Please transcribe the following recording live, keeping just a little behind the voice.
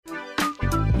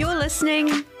listening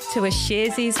to a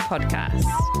Sharesies podcast.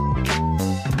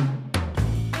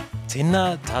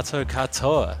 Tēnā tātou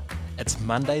katoa. It's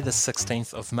Monday the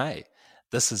 16th of May.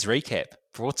 This is Recap,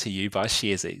 brought to you by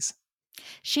Sharesies.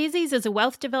 Sharesies is a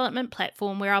wealth development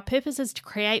platform where our purpose is to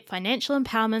create financial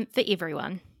empowerment for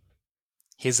everyone.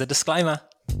 Here's a disclaimer.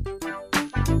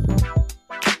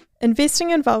 Investing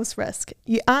involves risk.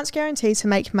 You aren't guaranteed to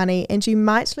make money and you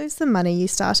might lose the money you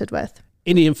started with.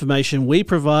 Any information we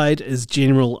provide is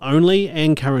general only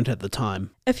and current at the time.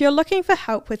 If you're looking for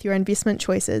help with your investment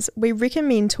choices, we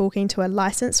recommend talking to a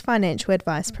licensed financial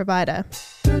advice provider.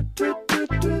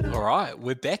 All right,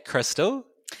 we're back, Crystal.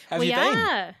 How have you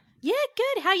been? Yeah,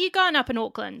 good. How are you going up in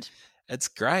Auckland? It's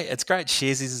great.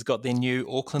 Sharesies has got their new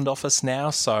Auckland office now,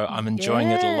 so I'm enjoying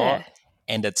it a lot.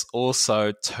 And it's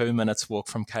also 2 minutes walk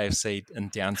from KFC in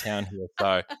downtown here.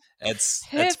 So it's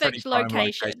pretty Perfect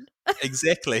location.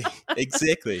 Exactly.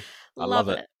 I love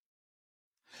it.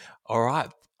 All right.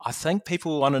 I think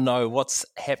people want to know what's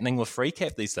happening with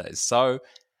Recap these days. So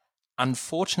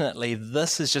unfortunately,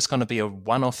 this is just going to be a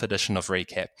one-off edition of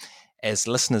Recap. As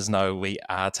listeners know, we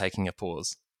are taking a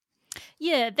pause.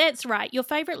 Yeah, that's right. Your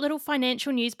favourite little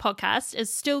financial news podcast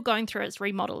is still going through its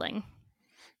remodelling.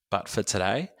 But for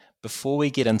today, before we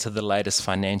get into the latest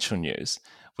financial news,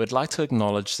 we'd like to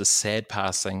acknowledge the sad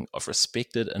passing of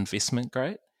respected investment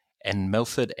great and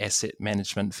Milford Asset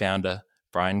Management founder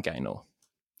Brian Gaynor.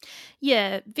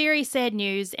 Yeah, very sad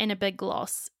news and a big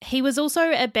loss. He was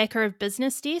also a backer of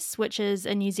Business Desk, which is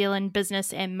a New Zealand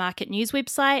business and market news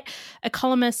website, a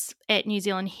columnist at New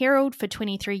Zealand Herald for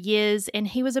 23 years, and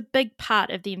he was a big part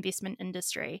of the investment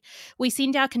industry. We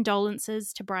send our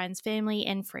condolences to Brian's family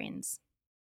and friends.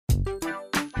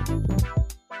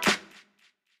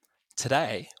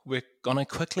 Today, we're going to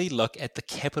quickly look at the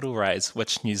capital raise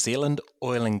which New Zealand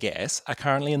Oil and Gas are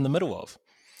currently in the middle of.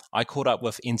 I caught up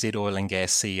with NZ Oil and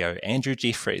Gas CEO Andrew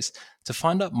Jeffries to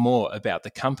find out more about the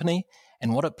company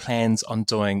and what it plans on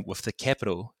doing with the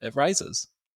capital it raises.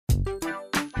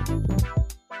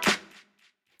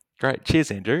 Great. Cheers,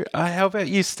 Andrew. How about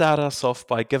you start us off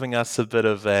by giving us a bit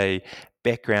of a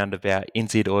background about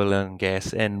NZ Oil and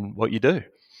Gas and what you do?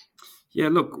 Yeah,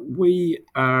 look, we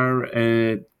are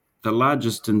the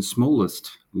largest and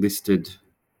smallest listed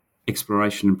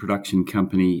exploration and production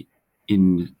company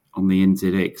on the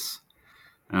NZX.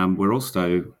 We're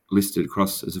also listed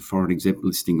across as a foreign exempt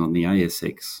listing on the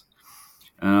ASX.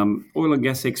 Oil and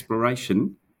gas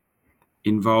exploration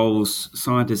involves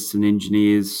scientists and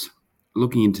engineers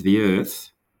looking into the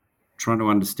earth, trying to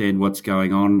understand what's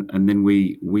going on, and then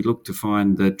we look to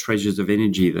find the treasures of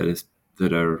energy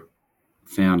that are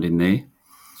found in there,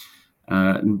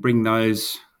 and bring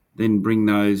those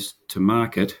to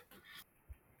market.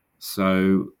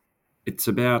 So it's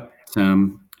about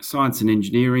science and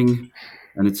engineering,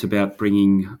 and it's about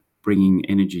bringing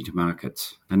energy to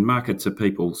markets. And markets are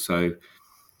people. So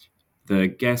the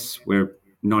gas, we're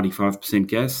 95%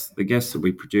 gas. The gas that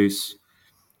we produce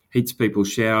heats people's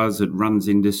showers, it runs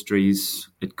industries,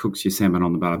 it cooks your salmon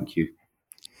on the barbecue.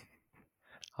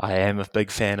 I am a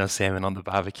big fan of salmon on the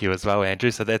barbecue as well,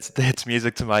 Andrew, so that's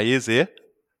music to my ears there.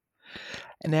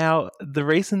 Now, the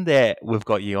reason that we've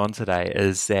got you on today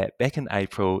is that back in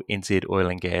April, NZ Oil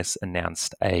and Gas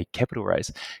announced a capital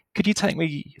raise. Could you take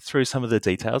me through some of the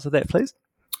details of that, please?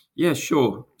 Yeah,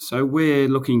 sure. So we're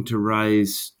looking to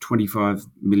raise $25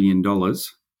 million.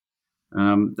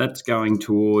 That's going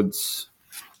towards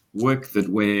work that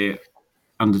we're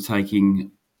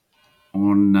undertaking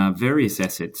on various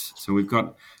assets. So we've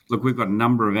got a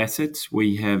number of assets.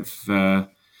 We have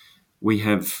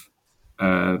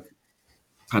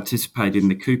participate in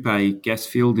the Kupe gas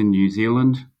field in New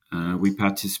Zealand. We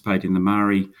participate in the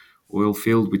Maari oil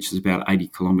field, which is about 80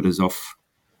 kilometres off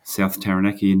South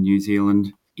Taranaki in New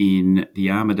Zealand, in the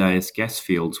Amadeus gas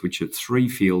fields, which are 3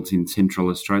 fields in Central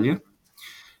Australia.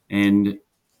 And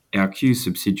our Q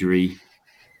subsidiary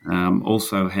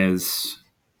also has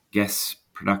gas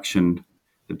production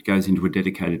that goes into a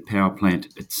dedicated power plant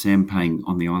at Sampang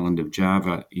on the island of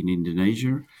Java in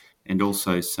Indonesia, and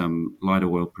also some light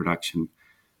oil production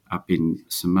up in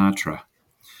Sumatra.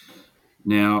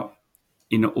 Now,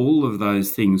 in all of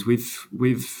those things,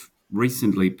 we've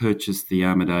recently purchased the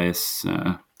Amadeus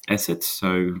assets.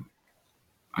 So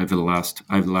over the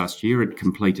last year, it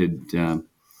completed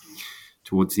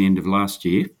towards the end of last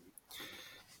year.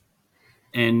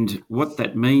 And what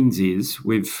that means is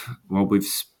we've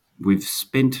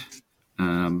spent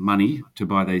money to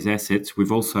buy these assets.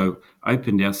 We've also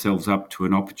opened ourselves up to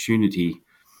an opportunity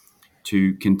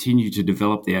to continue to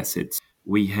develop the assets.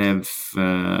 We have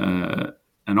an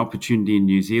opportunity in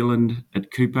New Zealand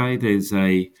at Kupe. There's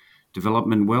a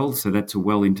development well. So that's a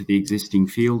well into the existing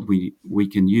field. We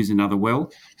can use another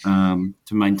well to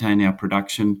maintain our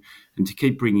production and to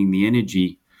keep bringing the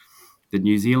energy that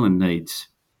New Zealand needs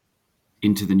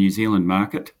into the New Zealand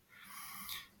market.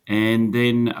 And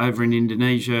then over in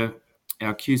Indonesia,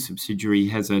 our Q subsidiary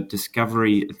has a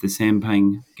discovery at the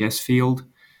Sampang gas field.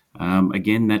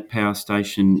 Again, that power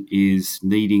station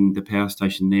the power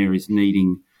station there is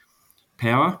needing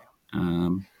power.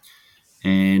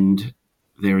 And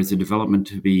there is a development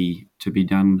to be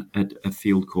done at a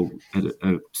field at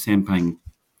Sampang,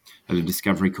 at a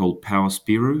discovery called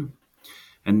Power-Spiru.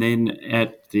 And then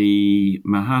at the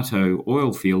Mahato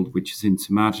oil field, which is in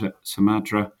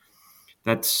Sumatra,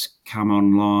 that's come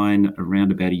online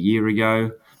around about a year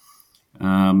ago.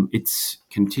 It's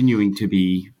continuing to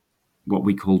be what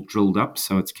we call drilled up,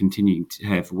 so it's continuing to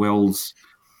have wells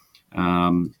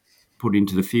put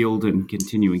into the field and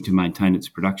continuing to maintain its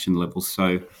production levels.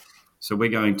 So we're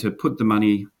going to put the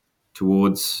money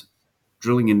towards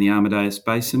drilling in the Amadeus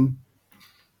Basin,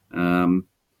 the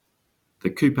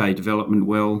Kupe development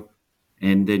well,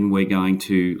 and then we're going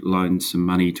to loan some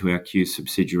money to our Q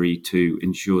subsidiary to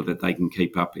ensure that they can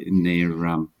keep up in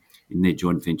their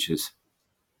joint ventures.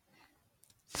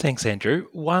 Thanks, Andrew.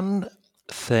 One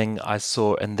thing I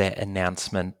saw in that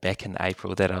announcement back in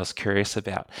April that I was curious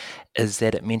about is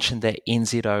that it mentioned that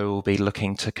NZO will be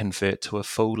looking to convert to a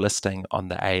full listing on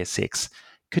the ASX.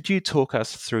 Could you talk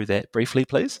us through that briefly,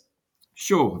 please?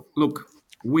 Sure. Look,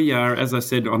 we are, as I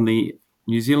said, on the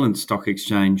New Zealand Stock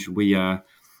Exchange, we are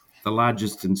the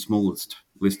largest and smallest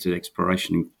listed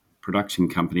exploration and production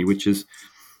company, which is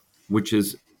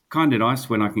kind of nice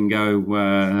when I can go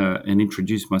and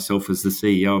introduce myself as the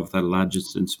CEO of the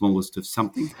largest and smallest of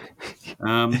something.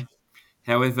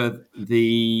 However,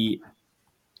 the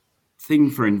thing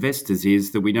for investors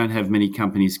is that we don't have many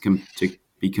companies to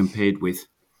be compared with.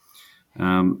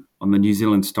 On the New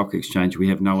Zealand Stock Exchange, we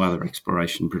have no other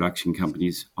exploration production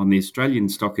companies. On the Australian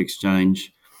Stock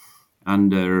Exchange,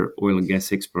 under oil and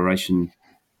gas exploration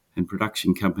and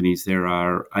production companies, there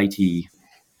are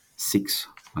 86,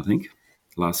 I think,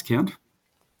 last count.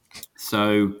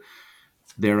 So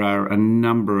there are a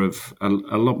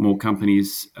lot more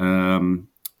companies.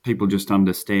 People just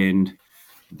understand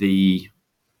the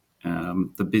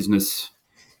business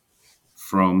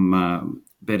from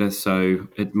better, so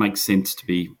it makes sense to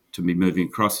be moving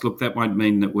across. Look, that won't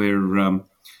mean that we're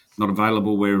not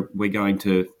available. We're going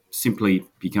to simply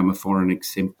become a foreign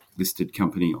exempt listed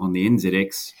company on the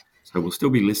NZX. So we'll still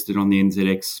be listed on the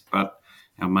NZX, but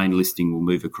our main listing will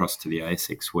move across to the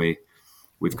ASX, where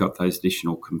we've got those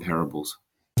additional comparables.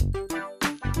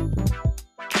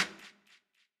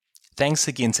 Thanks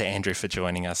again to Andrew for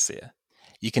joining us there.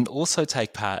 You can also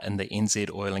take part in the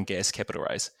NZ Oil and Gas capital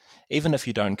raise, even if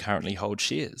you don't currently hold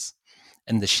shares.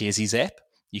 In the Sharesies app,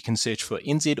 you can search for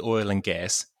NZ Oil and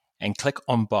Gas and click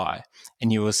on buy,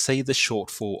 and you will see the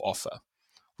shortfall offer,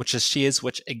 which is shares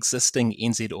which existing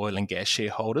NZ Oil and Gas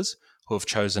shareholders who have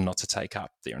chosen not to take up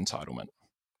their entitlement.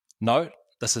 Note,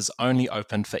 this is only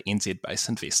open for NZ-based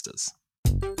investors.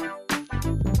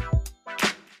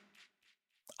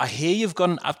 I hear you've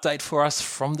got an update for us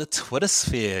from the Twitter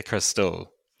sphere,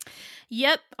 Crystal.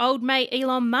 Yep, old mate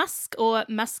Elon Musk, or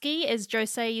Muskie as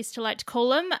Jose used to like to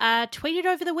call him, tweeted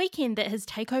over the weekend that his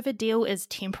takeover deal is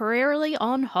temporarily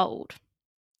on hold.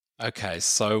 Okay,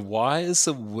 so why is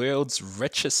the world's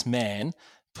richest man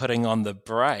putting on the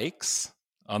brakes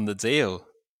on the deal?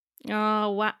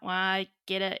 Oh, I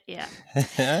get it,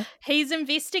 yeah. He's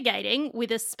investigating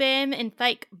whether spam and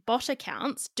fake bot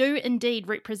accounts do indeed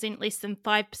represent less than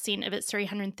 5% of its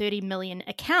 330 million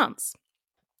accounts.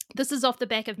 This is off the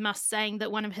back of Musk saying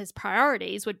that one of his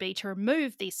priorities would be to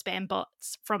remove these spam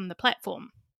bots from the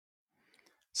platform.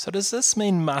 So does this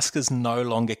mean Musk is no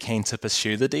longer keen to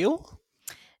pursue the deal?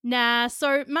 Nah,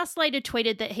 so Musk later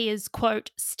tweeted that he is,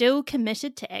 quote, still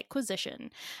committed to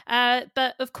acquisition.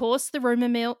 But of course, the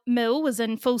rumour mill was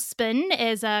in full spin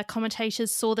as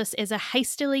commentators saw this as a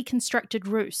hastily constructed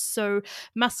ruse, so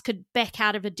Musk could back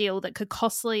out of a deal that could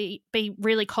be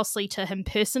really costly to him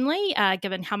personally,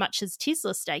 given how much his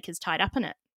Tesla stake is tied up in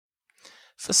it.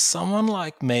 For someone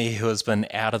like me who has been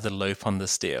out of the loop on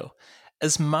this deal,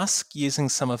 is Musk using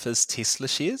some of his Tesla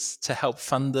shares to help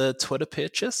fund the Twitter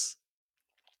purchase?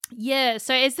 Yeah,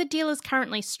 so as the deal is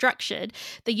currently structured,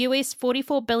 the US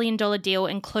 $44 billion deal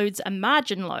includes a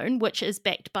margin loan, which is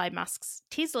backed by Musk's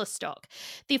Tesla stock.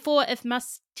 Therefore, if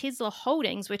Musk's Tesla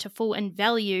holdings were to fall in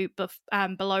value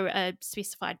below a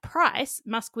specified price,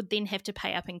 Musk would then have to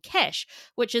pay up in cash,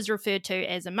 which is referred to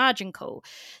as a margin call.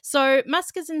 So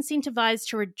Musk is incentivized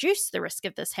to reduce the risk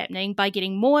of this happening by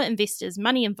getting more investors'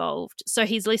 money involved, so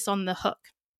he's less on the hook.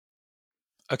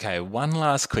 Okay, one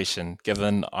last question,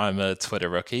 given I'm a Twitter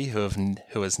rookie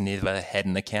who has never had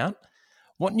an account.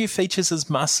 What new features is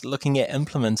Musk looking at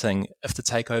implementing if the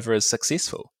takeover is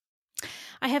successful?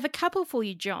 I have a couple for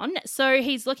you, John. So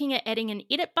he's looking at adding an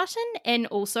edit button and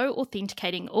also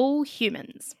authenticating all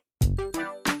humans.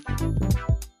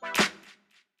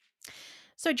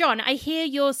 So, John, I hear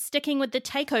you're sticking with the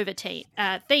takeover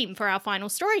theme for our final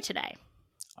story today.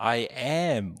 I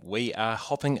am. We are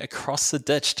hopping across the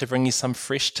ditch to bring you some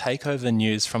fresh takeover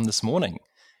news from this morning.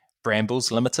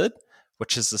 Brambles Limited,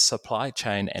 which is a supply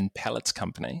chain and pallets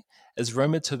company, is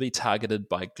rumoured to be targeted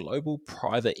by global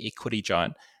private equity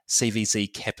giant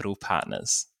CVC Capital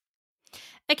Partners.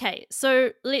 Okay, so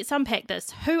let's unpack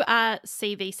this. Who are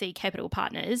CVC Capital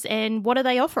Partners and what are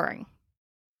they offering?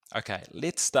 Okay,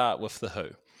 let's start with the who.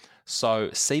 So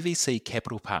CVC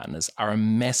Capital Partners are a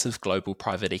massive global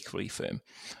private equity firm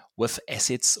with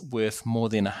assets worth more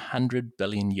than 100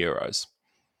 billion euros.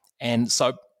 And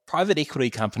so private equity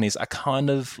companies are kind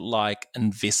of like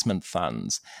investment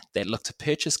funds that look to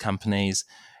purchase companies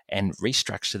and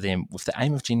restructure them with the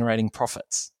aim of generating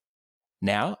profits.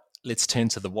 Now, let's turn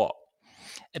to the what.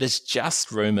 It is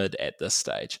just rumoured at this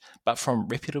stage, but from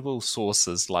reputable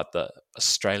sources like the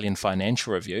Australian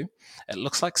Financial Review, it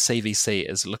looks like CVC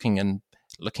is looking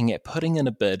at putting in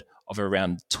a bid of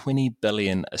around 20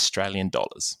 billion Australian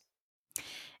dollars.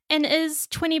 And is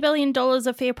 $20 billion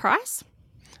a fair price?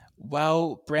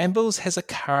 Well, Brambles has a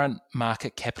current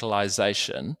market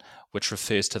capitalisation, which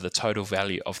refers to the total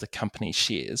value of the company's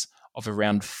shares, of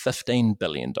around $15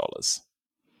 billion.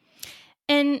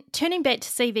 And turning back to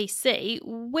CVC,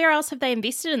 where else have they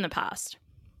invested in the past?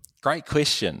 Great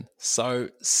question. So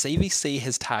CVC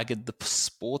has targeted the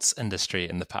sports industry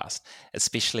in the past,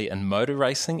 especially in motor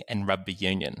racing and rugby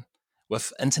union,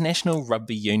 with international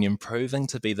rugby union proving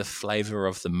to be the flavour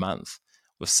of the month,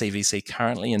 with CVC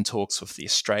currently in talks with the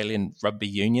Australian rugby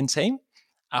union team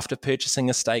after purchasing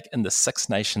a stake in the Six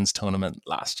Nations tournament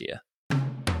last year.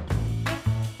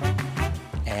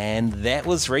 And that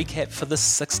was recap for the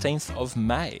 16th of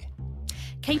May.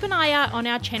 Keep an eye out on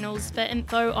our channels for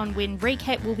info on when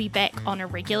Recap will be back on a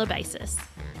regular basis.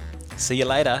 See you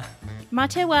later. Mā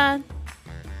te wā.